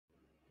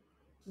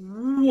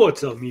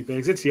What's up,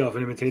 meatbags? It's the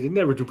often imitated,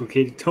 never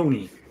duplicated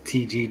Tony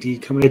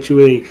TGD coming at you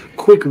with a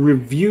quick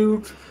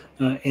review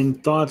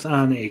and thoughts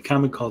on a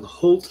comic called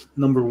Holtt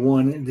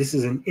 #1. This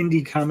is an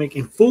indie comic.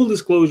 In full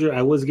disclosure,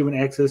 I was given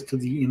access to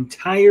the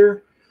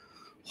entire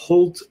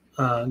Holtt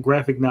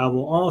graphic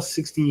novel, all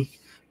 60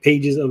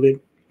 pages of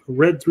it,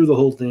 read through the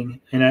whole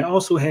thing, and I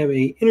also have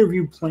an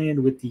interview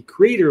planned with the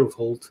creator of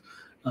Holtt,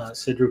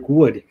 Cedric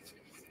Wood.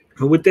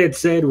 But with that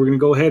said, we're going to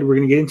go ahead, we're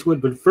going to get into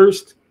it, but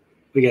first,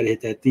 we got to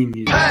hit that theme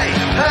music. Hey,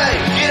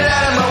 get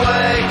out of my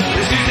way.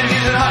 It's season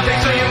using hot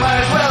takes, so you might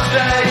as well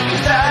stay.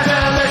 It's time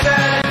to listen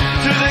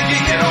to the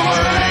geeking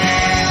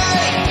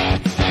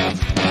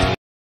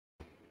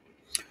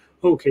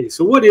away. Okay,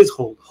 so what is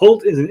Holtt?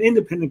 Holtt is an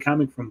independent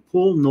comic from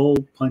Pull No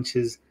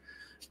Punches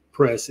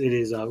Press. It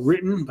is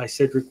written by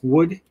Cedric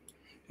Wood,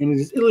 and it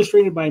is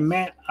illustrated by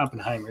Matt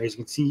Oppenheimer. As you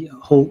can see,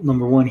 Holtt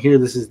 #1 here.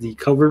 This is the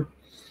cover.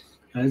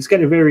 It's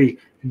got a very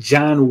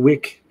John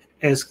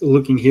Wick-esque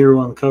looking hero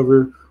on the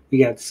cover. We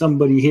got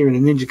somebody here in a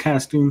ninja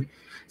costume,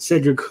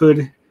 Cedric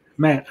Hood,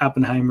 Matt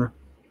Oppenheimer.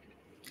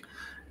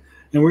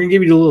 And we're going to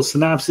give you the little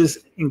synopsis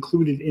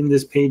included in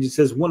this page. It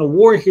says, when a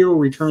war hero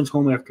returns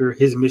home after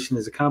his mission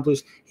is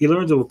accomplished, he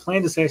learns of a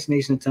planned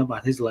assassination attempt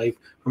on his life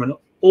from an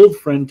old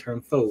friend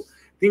turned foe.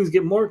 Things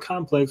get more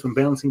complex when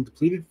balancing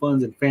depleted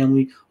funds and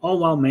family, all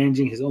while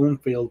managing his own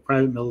failed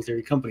private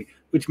military company,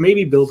 which may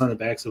be built on the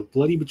backs of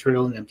bloody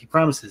betrayal and empty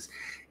promises.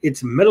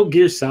 It's Metal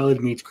Gear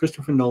Solid meets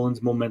Christopher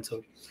Nolan's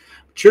Memento.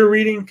 Mature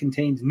reading,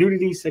 contains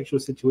nudity, sexual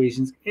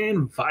situations,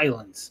 and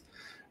violence.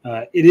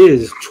 It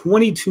is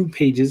 22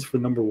 pages for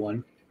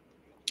 #1,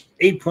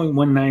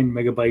 8.19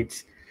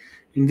 megabytes,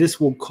 and this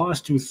will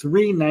cost you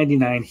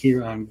 $3.99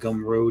 here on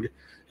Gumroad.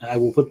 I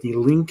will put the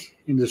link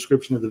in the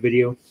description of the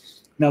video.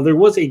 Now, there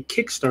was a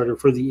Kickstarter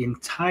for the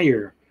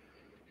entire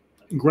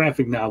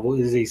graphic novel.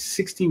 It is a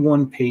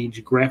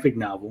 61-page graphic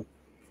novel.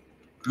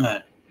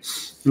 And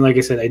like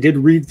I said, I did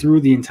read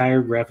through the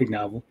entire graphic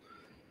novel.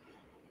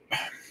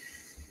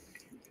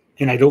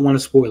 And I don't want to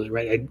spoil it,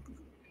 right? It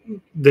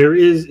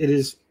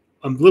is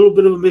a little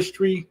bit of a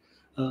mystery,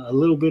 a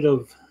little bit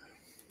of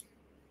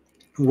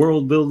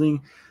world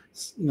building.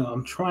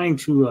 I'm trying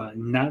to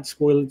not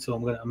spoil it, so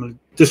I'm gonna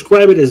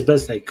describe it as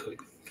best I could.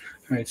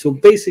 All right, so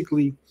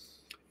basically,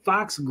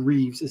 Fox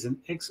Greaves is an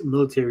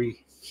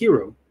ex-military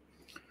hero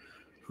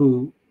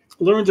who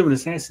learns of an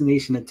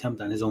assassination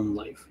attempt on his own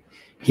life.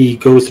 He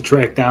goes to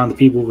track down the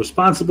people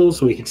responsible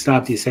so he can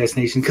stop the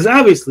assassination, because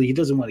obviously he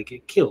doesn't want to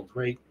get killed,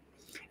 right?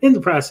 In the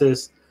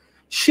process,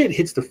 shit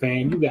hits the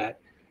fan. You got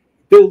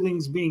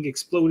buildings being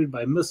exploded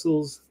by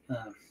missiles,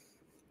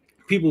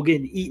 people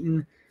getting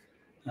eaten,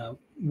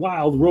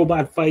 wild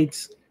robot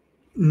fights,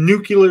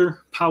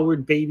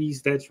 nuclear-powered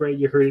babies. That's right,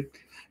 you heard it.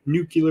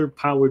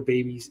 Nuclear-powered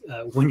babies.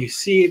 When you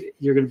see it,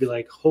 you're going to be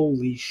like,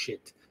 holy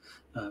shit.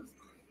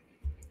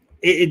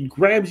 It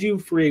grabs you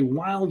for a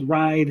wild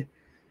ride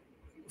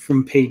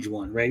from page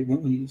one, right?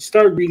 When you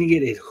start reading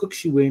it, it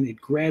hooks you in,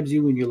 it grabs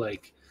you, and you're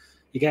like,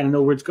 you got to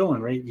know where it's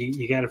going, right?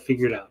 You got to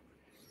figure it out.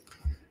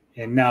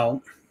 And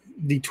now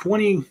the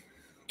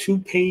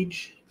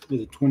 22-page, or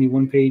the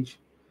 21-page,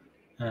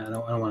 I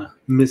don't want to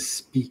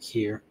misspeak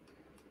here.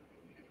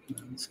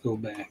 Let's go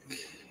back.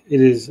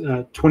 It is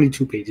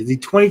 22 pages. The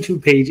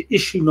 22-page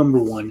issue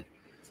 #1.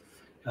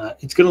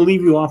 It's going to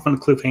leave you off on a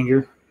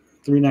cliffhanger,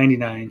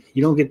 $3.99.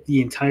 You don't get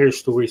the entire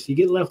story, so you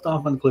get left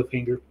off on the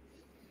cliffhanger.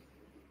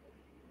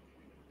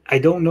 I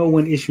don't know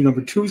when issue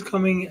 #2 is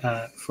coming.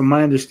 From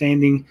my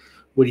understanding,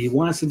 what he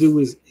wants to do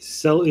is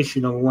sell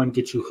issue #1,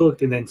 get you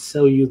hooked, and then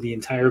sell you the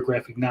entire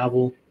graphic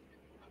novel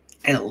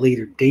at a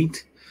later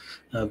date,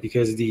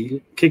 because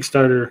the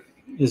Kickstarter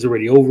is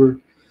already over.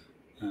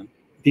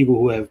 People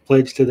who have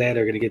pledged to that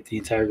are going to get the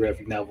entire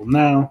graphic novel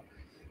now.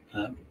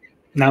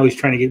 Now he's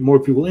trying to get more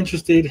people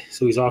interested,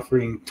 so he's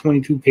offering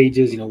 22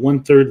 pages.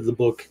 1/3 of the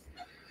book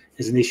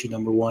is an issue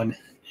 #1,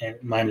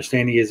 and my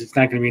understanding is it's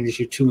not going to be in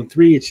issue 2 and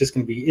 3. It's just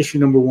going to be issue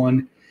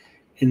 #1.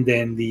 And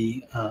then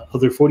the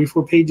other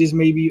 44 pages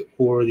maybe,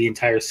 or the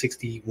entire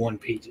 61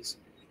 pages,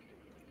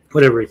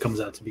 whatever it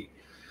comes out to be.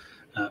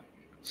 But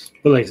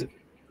like I said,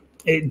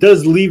 it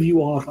does leave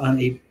you off on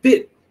a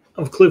bit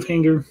of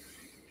cliffhanger.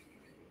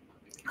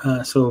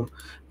 So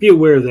be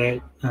aware of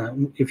that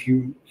if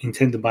you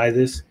intend to buy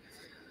this.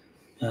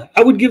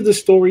 I would give the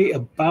story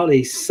about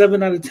a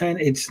 7 out of 10.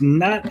 It's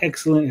not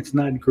excellent. It's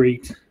not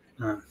great.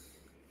 It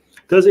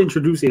does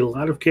introduce a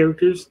lot of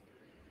characters,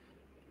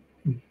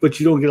 but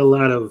you don't get a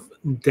lot of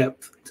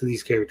depth to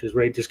these characters,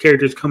 right? There's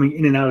characters coming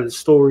in and out of the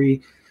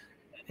story,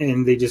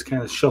 and they just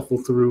kind of shuffle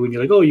through, and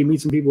you're like, oh, you meet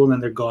some people, and then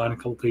they're gone a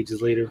couple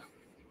pages later.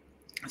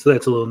 So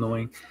that's a little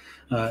annoying.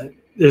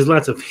 There's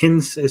lots of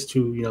hints as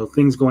to,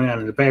 things going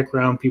on in the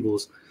background,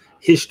 people's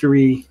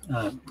history,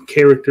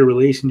 character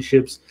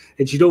relationships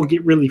that you don't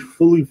get really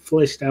fully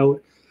fleshed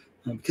out.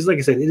 Because like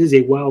I said, it is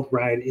a wild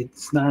ride.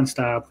 It's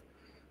nonstop.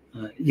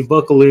 You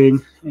buckle in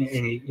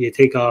and you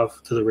take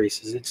off to the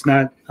races. It's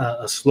not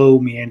a slow,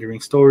 meandering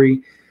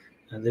story.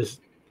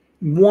 There's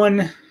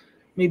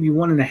maybe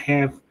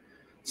 1.5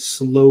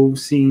 slow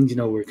scenes,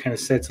 where it kind of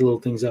sets a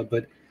little things up.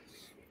 But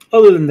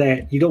other than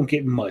that, you don't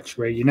get much,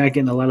 right? You're not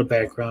getting a lot of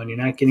background. You're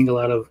not getting a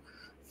lot of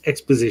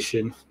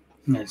exposition.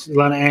 It's a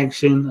lot of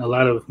action, a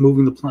lot of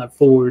moving the plot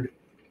forward,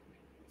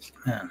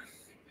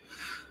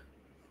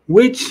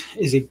 which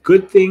is a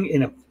good thing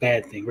and a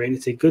bad thing, right?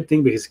 It's a good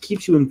thing because it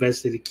keeps you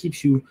invested. It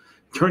keeps you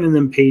turning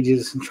them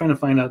pages and trying to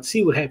find out,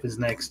 see what happens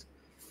next.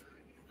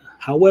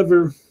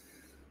 However,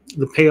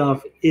 the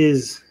payoff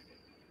is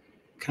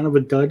kind of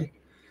a dud.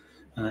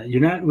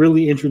 You're not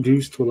really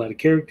introduced to a lot of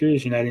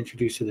characters. You're not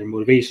introduced to their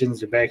motivations,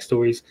 their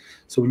backstories.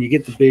 So when you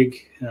get the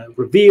big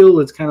reveal,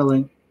 it's kind of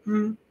like,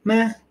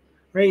 meh,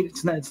 right?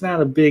 It's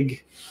not a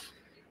big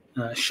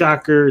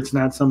shocker. It's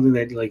not something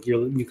that like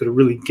you could have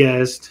really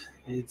guessed.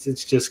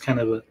 It's just kind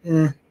of a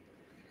eh.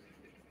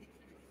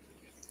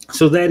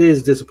 So that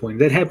is disappointing.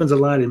 That happens a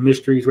lot in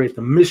mysteries, right?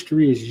 The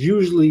mystery is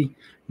usually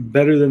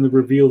better than the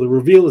reveal. The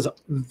reveal is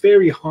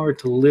very hard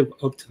to live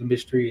up to the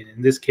mystery, and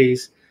in this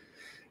case,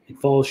 it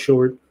falls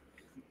short.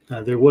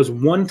 There was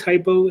one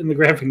typo in the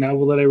graphic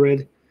novel that I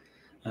read.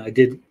 I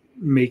did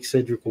make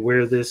Cedric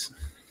aware of this.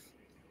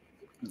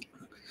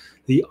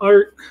 The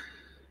art,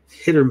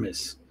 hit or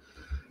miss.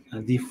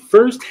 The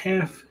first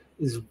half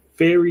is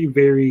very,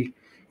 very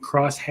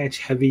crosshatch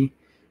heavy.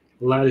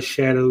 A lot of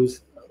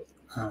shadows.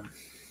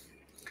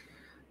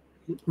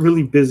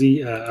 Really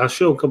busy. I'll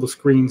show a couple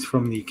screens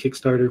from the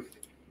Kickstarter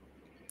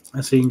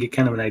so you can get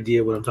kind of an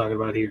idea of what I'm talking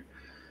about here.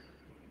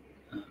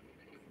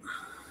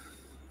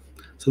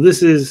 So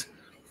this is,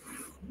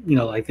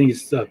 I think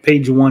it's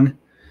page 1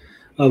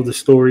 of the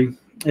story.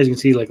 As you can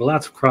see, like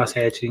lots of cross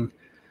hatching,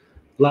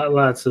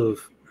 lots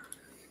of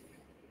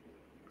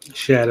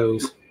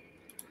shadows.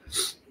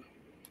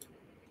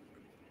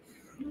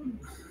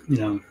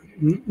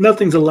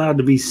 Nothing's allowed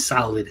to be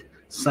solid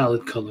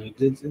color.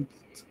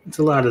 It's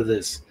a lot of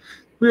this.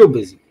 Real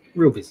busy.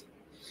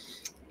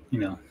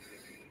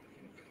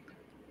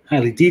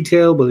 Highly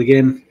detailed, but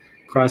again,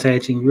 cross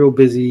hatching, real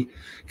busy,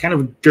 kind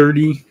of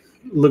dirty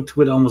look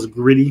to it, almost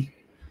gritty.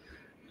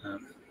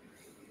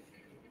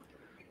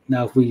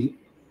 Now, if we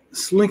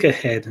slink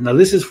ahead, now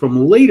this is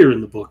from later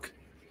in the book.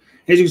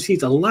 As you can see,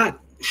 it's a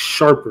lot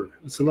sharper.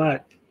 It's a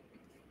lot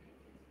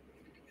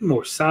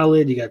more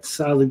solid. You got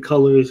solid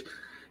colors.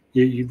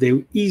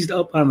 They eased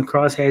up on the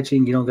cross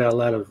hatching. You don't got a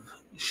lot of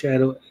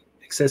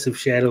excessive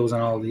shadows on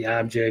all the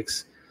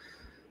objects.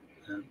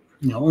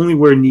 Only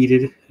where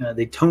needed.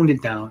 They toned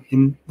it down.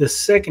 In the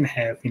second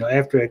half,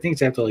 after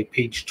like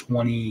page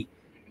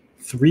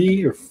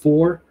 23 or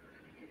 4,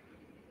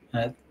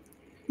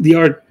 the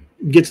art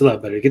gets a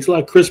lot better. It gets a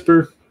lot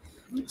crisper,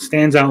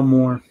 stands out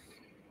more.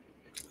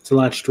 It's a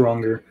lot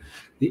stronger.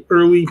 The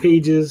early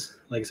pages,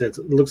 like I said,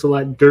 it looks a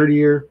lot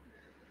dirtier,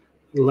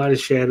 a lot of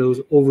shadows,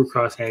 over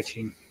cross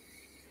hatching.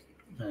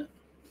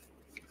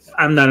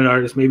 I'm not an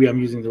artist. Maybe I'm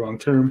using the wrong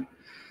term,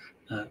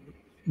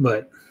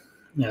 but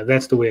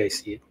that's the way I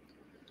see it.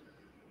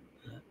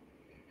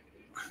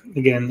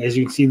 Again, as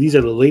you can see, these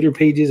are the later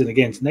pages, and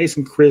again, it's nice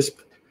and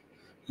crisp.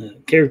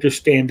 Characters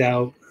stand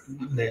out.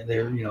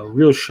 They're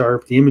real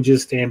sharp. The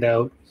images stand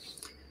out.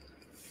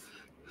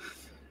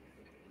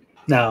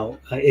 Now,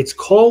 it's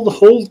called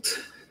Holtt,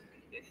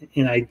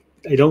 and I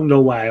don't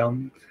know why.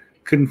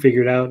 Couldn't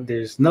figure it out.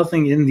 There's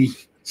nothing in the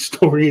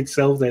story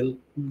itself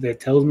that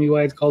tells me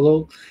why it's called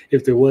Holtt.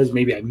 If there was,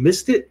 maybe I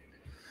missed it.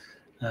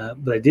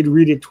 But I did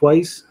read it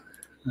twice,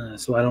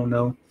 so I don't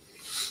know.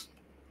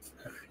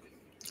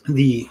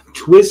 The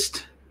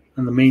twist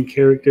on the main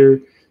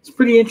character is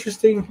pretty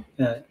interesting.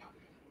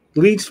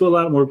 Leads to a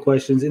lot more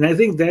questions, and I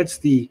think that's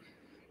the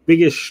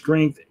biggest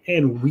strength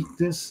and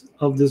weakness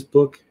of this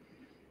book.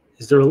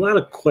 Is there are a lot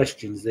of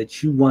questions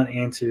that you want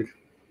answered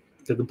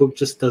that the book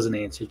just doesn't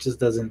answer. It just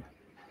doesn't,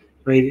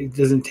 right? It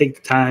doesn't take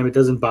the time. It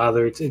doesn't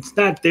bother. It's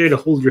not there to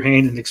hold your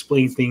hand and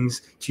explain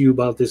things to you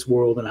about this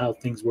world and how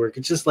things work.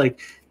 It's just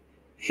like,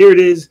 here it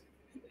is,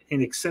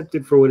 and accept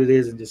it for what it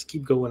is, and just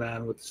keep going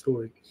on with the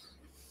story.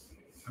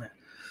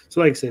 So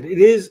like I said, it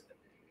is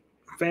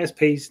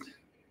fast-paced,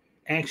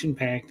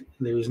 action-packed.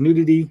 There is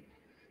nudity.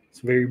 It's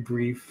very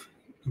brief,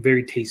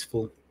 very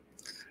tasteful.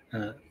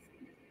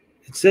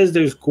 It says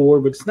there's gore,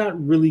 but it's not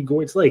really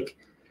gore. It's like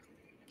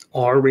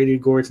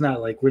R-rated gore. It's not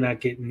like we're not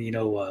getting,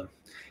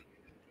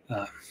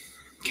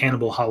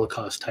 cannibal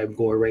Holocaust type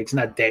gore, right? It's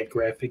not that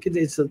graphic.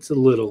 It's a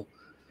little.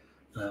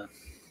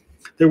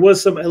 There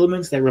was some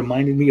elements that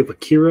reminded me of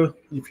Akira,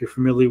 if you're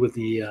familiar with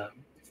the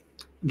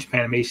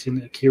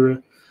Japanimation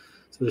Akira.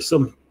 So there's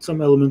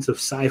some elements of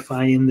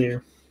sci-fi in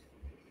there.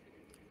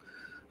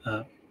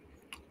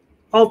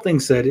 All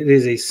things said, it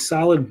is a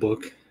solid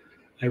book.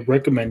 I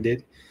recommend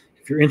it.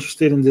 If you're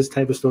interested in this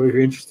type of story, if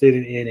you're interested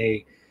in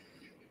a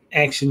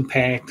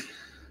action-packed,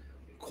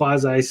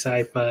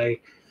 quasi-sci-fi,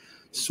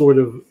 sort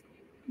of,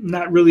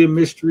 not really a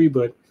mystery,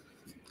 but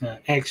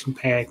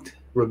action-packed,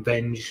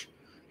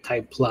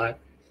 revenge-type plot,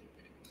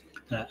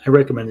 I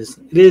recommend this.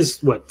 It is,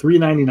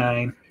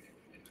 $3.99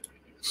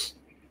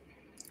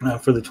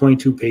 for the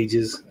 22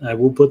 pages. I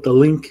will put the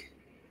link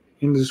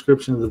in the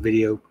description of the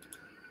video.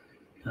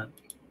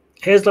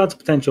 Has lots of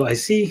potential. I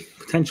see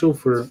potential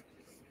for,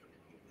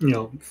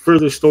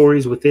 further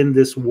stories within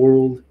this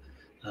world.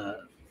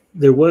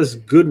 there was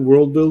good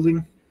world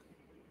building,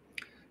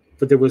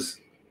 but there was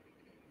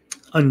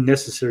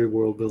unnecessary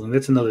world building.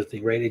 That's another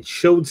thing, right? It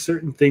showed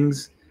certain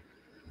things.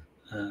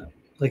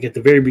 Like at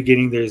the very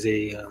beginning, there's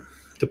a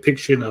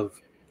depiction of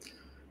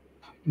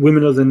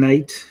women of the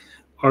night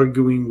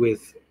arguing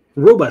with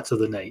robots of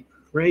the night,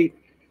 right?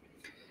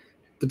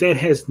 But that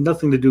has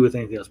nothing to do with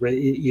anything else, right?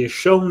 You're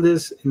shown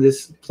this, and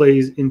this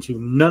plays into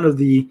none of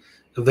the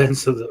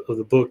events of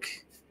the book,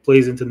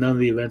 plays into none of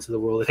the events of the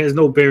world. It has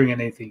no bearing on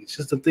anything. It's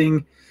just a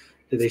thing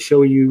that they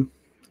show you,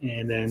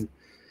 and then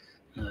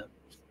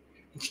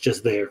it's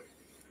just there.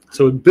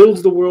 So it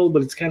builds the world,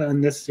 but it's kind of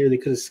unnecessary. They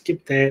could have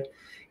skipped that,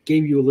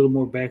 gave you a little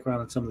more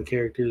background on some of the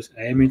characters.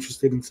 I am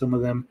interested in some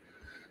of them.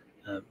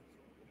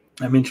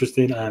 I'm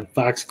interested on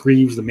Fox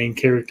Greaves, the main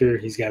character.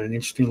 He's got an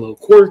interesting little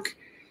quirk.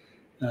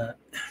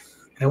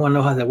 I want to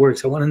know how that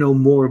works. I want to know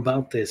more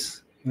about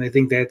this. And I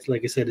think that's,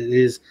 like I said, it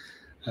is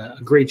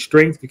a great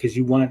strength because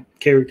you want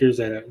characters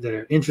that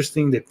are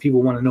interesting, that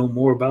people want to know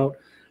more about.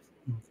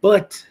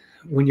 But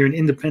when you're an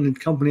independent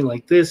company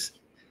like this,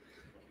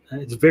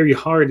 it's very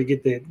hard to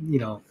get that,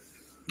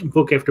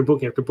 book after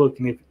book after book.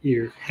 And if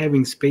you're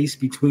having space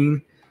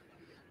between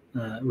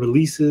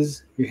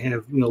releases, you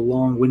have,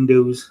 long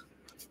windows,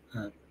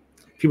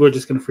 people are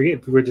just going to forget.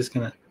 People are just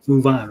going to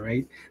move on,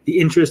 right? The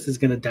interest is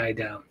going to die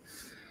down.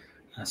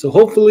 So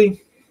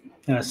hopefully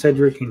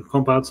Cedric can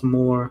pump out some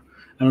more.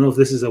 I don't know if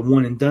this is a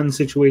one and done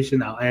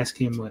situation. I'll ask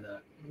him when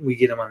we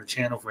get him on the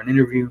channel for an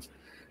interview.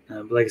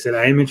 But like I said,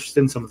 I am interested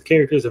in some of the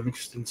characters. I'm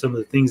interested in some of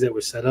the things that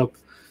were set up.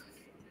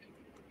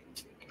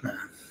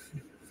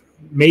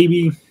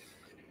 Maybe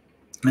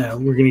we're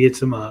going to get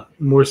some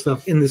more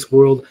stuff in this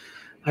world.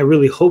 I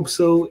really hope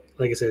so.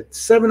 Like I said,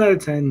 7 out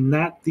of 10,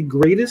 not the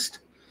greatest.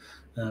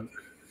 Like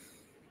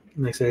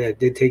I said, I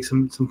did take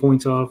some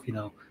points off.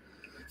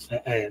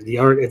 The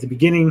art at the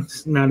beginning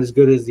is not as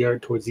good as the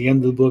art towards the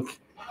end of the book.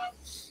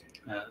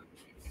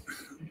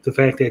 The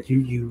fact that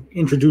you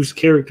introduce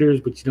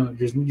characters, but you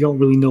don't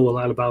really know a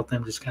lot about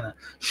them, just kind of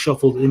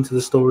shuffled into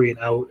the story and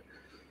out.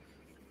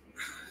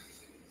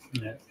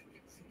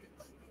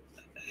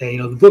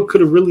 And, the book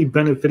could have really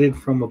benefited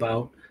from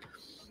about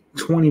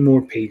 20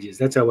 more pages.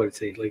 That's how I would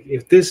say. Like,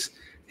 if this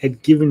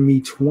had given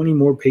me 20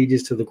 more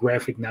pages to the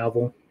graphic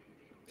novel,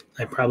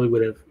 I probably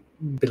would have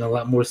been a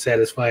lot more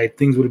satisfied.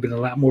 Things would have been a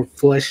lot more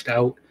fleshed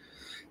out.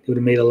 It would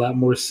have made a lot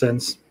more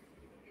sense.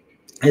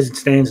 As it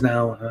stands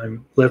now,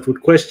 I'm left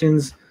with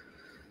questions.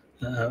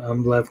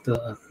 I'm left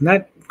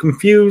not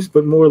confused,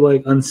 but more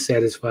like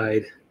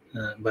unsatisfied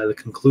by the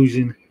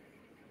conclusion.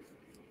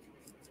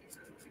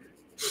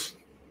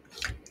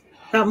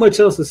 Not much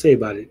else to say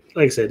about it.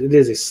 Like I said, it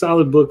is a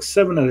solid book,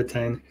 7 out of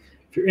 10.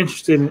 If you're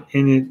interested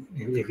in it,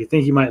 if you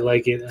think you might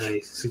like it, I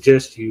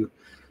suggest you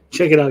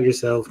check it out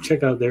yourself.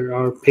 Check out, there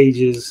are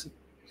pages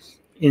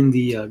in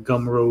the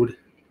Gumroad,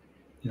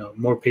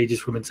 more pages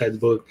from inside the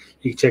book.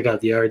 You can check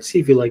out the art, see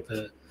if you like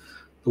the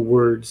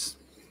words,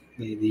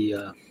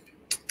 the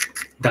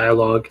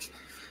dialogue.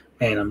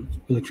 Man, I'm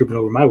really tripping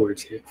over my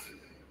words here.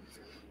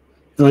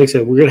 And like I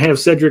said, we're going to have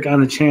Cedric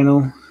on the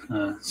channel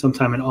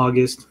sometime in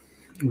August.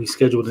 We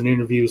scheduled an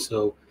interview,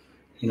 so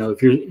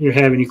if you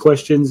have any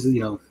questions,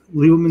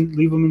 leave them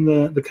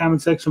in the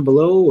comment section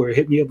below, or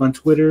hit me up on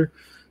Twitter,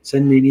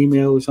 send me an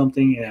email or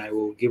something, and I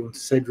will give them to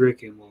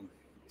Cedric and we'll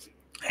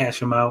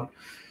hash them out.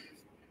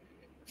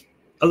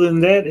 Other than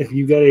that, if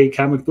you got a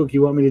comic book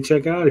you want me to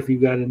check out, if you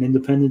got an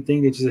independent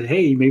thing that you said,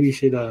 hey, maybe you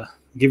should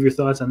give your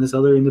thoughts on this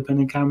other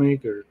independent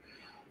comic, or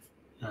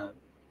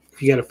if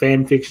you got a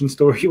fan fiction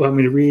story you want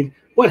me to read,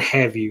 what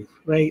have you,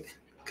 right?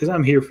 Because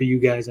I'm here for you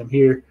guys. I'm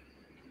here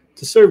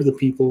to serve the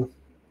people.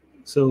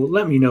 So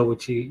let me know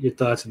your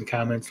thoughts in the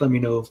comments. Let me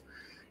know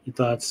your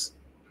thoughts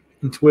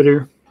on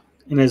Twitter.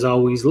 And as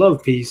always,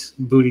 love, peace,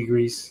 booty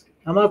grease.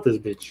 I'm out this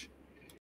bitch.